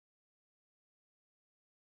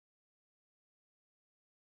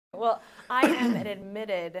Well, I am an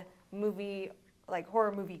admitted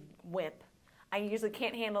horror movie wimp. I usually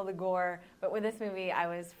can't handle the gore, but with this movie, I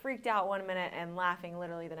was freaked out 1 minute and laughing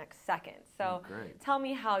literally the next second. So tell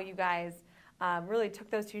me how you guys really took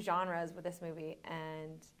those two genres with this movie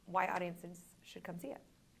and why audiences should come see it.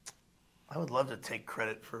 I would love to take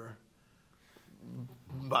credit for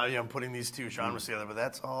putting these two genres together, but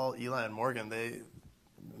that's all Eli and Morgan. They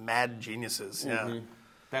mad geniuses. Yeah.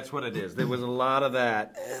 That's what it is. There was a lot of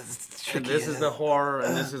that. And this is the horror,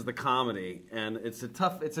 and this is the comedy, and it's a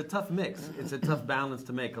tough mix. It's a tough balance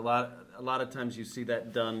to make. A lot of times you see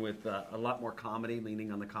that done with a lot more comedy,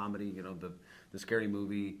 leaning on the comedy. You know, the scary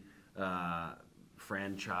movie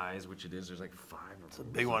franchise, which it is. There's like 5 or it's a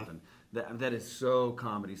big one. That is so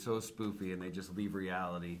comedy, so spoofy, and they just leave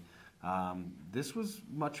reality. This was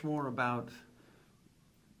much more about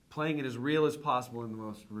playing it as real as possible in the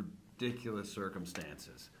most ridiculous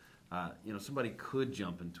circumstances. Somebody could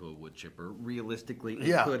jump into a wood chipper. Realistically,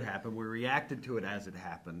 it could happen. We reacted to it as it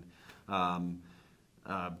happened,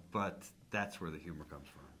 but that's where the humor comes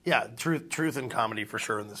from. Yeah, truth and comedy for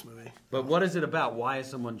sure in this movie. But what is it about? Why is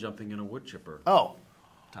someone jumping in a wood chipper? Oh,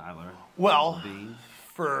 Tyler. Well, Labine?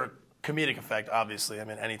 For comedic effect, obviously. I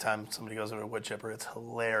mean, anytime somebody goes into a wood chipper, it's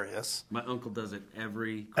hilarious. My uncle does it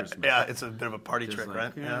every Christmas. Yeah, it's a bit of a party trick,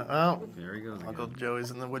 right? Yeah. Oh, there he goes. Uncle Joey's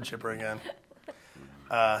in the wood chipper again.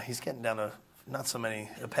 He's getting down to not so many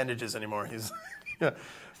appendages anymore. He's,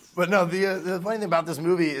 But no, the funny thing about this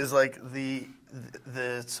movie is like the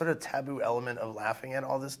sort of taboo element of laughing at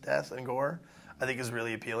all this death and gore, I think is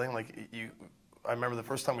really appealing. Like I remember the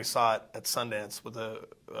first time we saw it at Sundance with a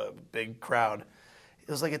big crowd. It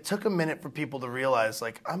was like it took a minute for people to realize,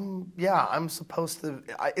 like, I'm supposed to.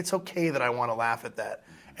 It's okay that I want to laugh at that.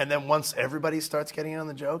 And then once everybody starts getting in on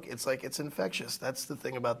the joke, it's like it's infectious. That's the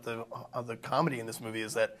thing about the comedy in this movie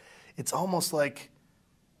is that it's almost like,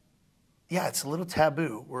 it's a little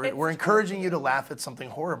taboo. We're encouraging you to laugh at something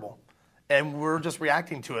horrible, and we're just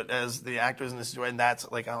reacting to it as the actors in this situation. And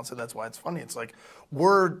that's like Alan said, that's why it's funny. It's like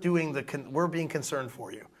we're being concerned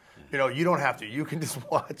for you. You don't have to. You can just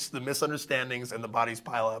watch the misunderstandings and the bodies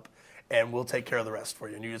pile up, and we'll take care of the rest for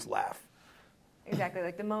you, and you just laugh. Exactly.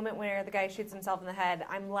 Like the moment where the guy shoots himself in the head,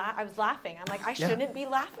 I was laughing. I'm like, I shouldn't be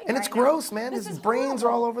laughing and right it's gross, man. This His brains are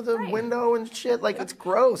all over the window and shit. Like, it's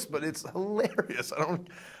gross, but it's hilarious.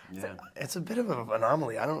 It's a bit of an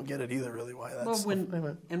anomaly. I don't get it either, really, why that's...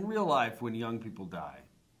 Well, in real life, when young people die,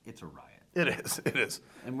 it's a riot. It is.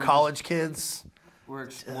 And college kids... We're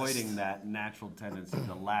exploiting that natural tendency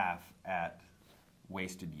to laugh at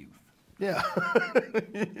wasted youth. Yeah.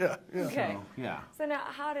 Okay. So, So now,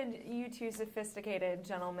 how did you two sophisticated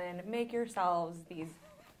gentlemen make yourselves these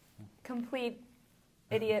complete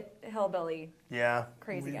idiot hillbilly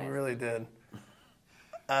crazy guys? We really did.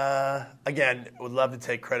 Again, would love to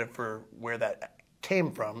take credit for where that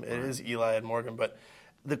came from. It is Eli and Morgan, but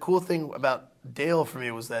the cool thing about Dale for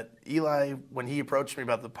me was that Eli, when he approached me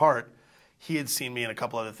about the part, he had seen me in a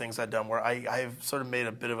couple other things I'd done where I've sort of made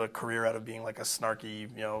a bit of a career out of being like a snarky,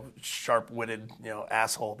 sharp-witted,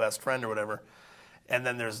 asshole best friend or whatever. And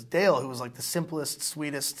then there's Dale, who was like the simplest,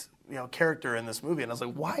 sweetest, character in this movie. And I was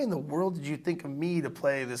like, why in the world did you think of me to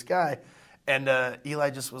play this guy? And Eli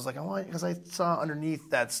just was like, because I saw underneath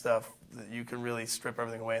that stuff that you can really strip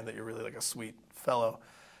everything away and that you're really like a sweet fellow.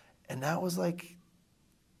 And that was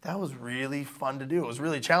really fun to do. It was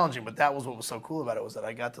really challenging, but that was what was so cool about it, was that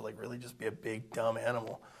I got to like really just be a big dumb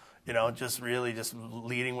animal, just really just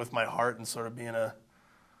leading with my heart and sort of being a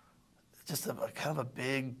kind of a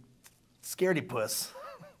big scaredy puss.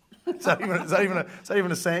 Is that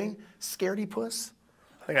even a saying? Scaredy puss?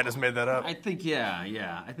 I think I just made that up. I think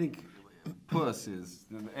I think puss is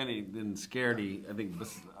and scaredy. I think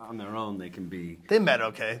on their own they can be. They met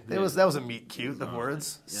okay. That was a meet cute of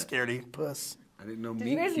words. Yeah. Scaredy puss. I didn't know. Did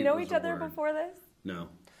you guys know each other before this? No.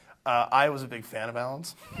 I was a big fan of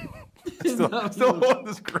Alan's. still hold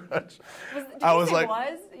this grudge.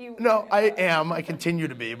 No, I am. I continue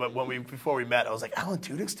to be. But before we met, I was like, Alan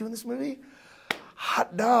Tudyk's doing this movie?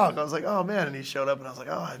 Hot dog. I was like, oh man, and he showed up, and I was like,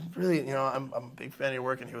 oh, I really, I'm a big fan of your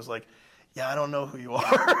work. And he was like, yeah, I don't know who you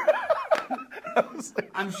are.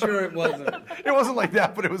 I'm sure it wasn't. It wasn't like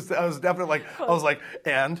that, but I was definitely like, I was like,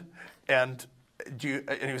 and do you?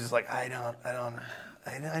 And he was just like, I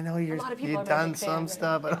know you've done some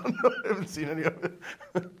stuff. I don't know. I haven't seen any of it.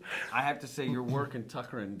 I have to say, your work in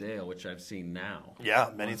Tucker and Dale, which I've seen now.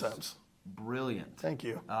 Yeah, many times. Brilliant. Thank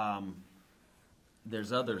you.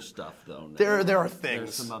 There's other stuff though. Now. There are things.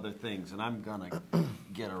 There's some other things, and I'm gonna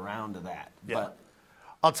get around to that. Yeah. But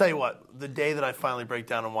I'll tell you what. The day that I finally break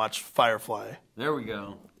down and watch Firefly. There we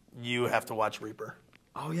go. You have to watch Reaper.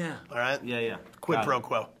 Oh, yeah. All right? Yeah. Quid Got pro it.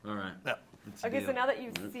 quo. All right. Yeah. That's a Okay, so deal. now that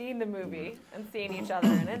you've seen the movie and seen each other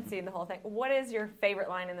and seen the whole thing, what is your favorite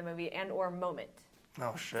line in the movie and or moment?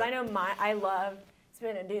 Oh, 'Cause shit. I know I love, it's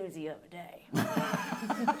been a doozy of a day.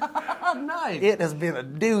 Oh, nice. It has been a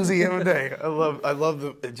doozy of a day. I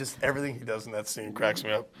love just everything he does in that scene cracks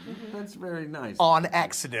me up. That's very nice. On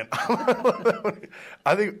accident.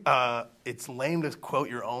 I think it's lame to quote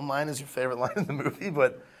your own line as your favorite line in the movie,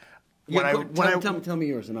 but Tell me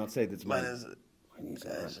yours, and I'll say that's mine mine. is,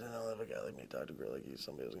 I shouldn't let a guy like me talk to a girl like you.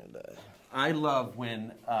 Somebody's gonna die. I love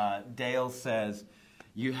when Dale says,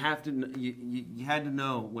 "You have to. You had to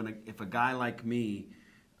know if a guy like me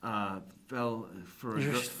fell for a,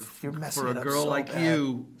 You're messing for a it up girl so like bad.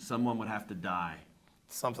 you, someone would have to die."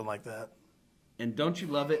 Something like that. And don't you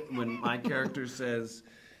love it when my character says,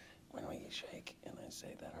 "When we shake," and I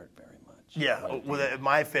say, "That hurt very much." Yeah.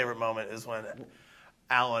 My favorite moment is when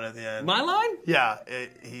Alan at the end. My line? Yeah.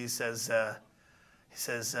 He says,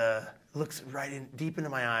 looks deep into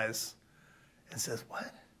my eyes, and says,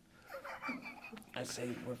 "What?" I say,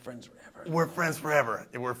 "We're friends forever." We're friends forever.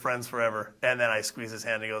 We're friends forever. And then I squeeze his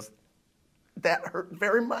hand and he goes, "That hurt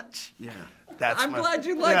very much." Yeah. I'm glad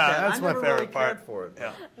you like that. That's I my never favorite really part. cared for it.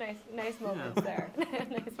 Yeah. Nice moments there.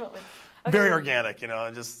 Nice moments. Okay, Very organic,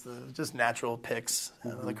 just natural picks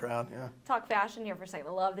out of the crowd. Yeah. talk fashion here for a second.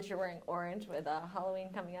 I love that you're wearing orange with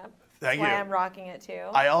Halloween coming up. Thank That's why you. I'm rocking it too.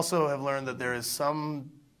 I also have learned that there is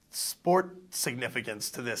some sport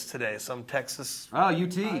significance to this today. Some Texas Oh,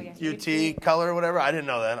 UT. yeah. UT color or whatever. I didn't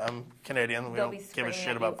know that. I'm Canadian. We They'll don't be give a screaming shit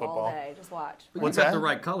at about you football. all day. Just watch. But What's you got that? the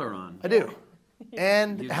right color on. I do.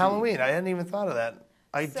 And UT. Halloween. I hadn't even thought of that.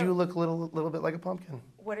 I So- do look a little bit like a pumpkin.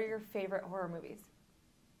 What are your favorite horror movies?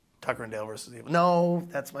 Tucker and Dale versus Evil. No,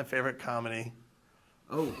 that's my favorite comedy.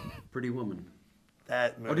 Oh, Pretty Woman.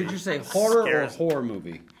 That movie. Oh, did you say horror or scares- horror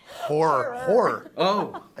movie? Horror.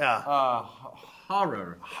 Oh, Yeah.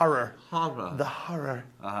 horror. Horror. Horror. The horror.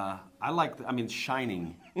 I like.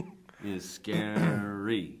 Shining is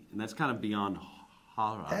scary, and that's kind of beyond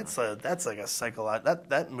horror. That's like a psychological.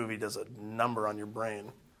 That movie does a number on your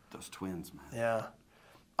brain. Those twins, man. Yeah.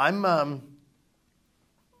 I'm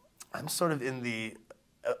sort of in the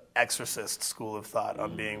Exorcist school of thought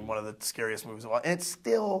on being one of the scariest movies of all, and it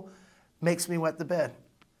still makes me wet the bed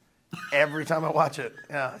every time I watch it.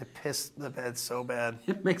 Yeah, I piss the bed so bad.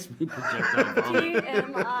 It makes me projectile vomit.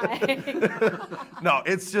 TMI. No,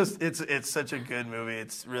 it's such a good movie.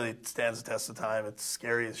 It's really stands the test of time. It's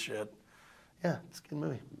scary as shit. Yeah, it's a good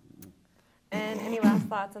movie. And any last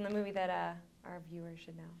thoughts on the movie that our viewers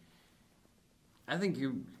should know? I think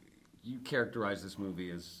you characterize this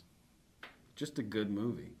movie as just a good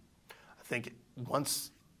movie. I think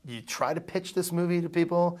once you try to pitch this movie to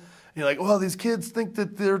people, you're like, well, these kids think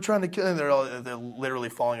that they're trying to kill, and they're literally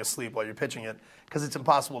falling asleep while you're pitching it because it's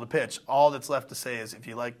impossible to pitch. All that's left to say is if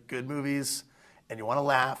you like good movies and you want to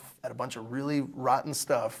laugh at a bunch of really rotten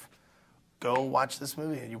stuff, go watch this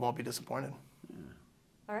movie and you won't be disappointed.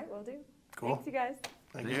 All right, will do. Cool. Thanks, you guys.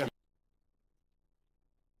 Thank you.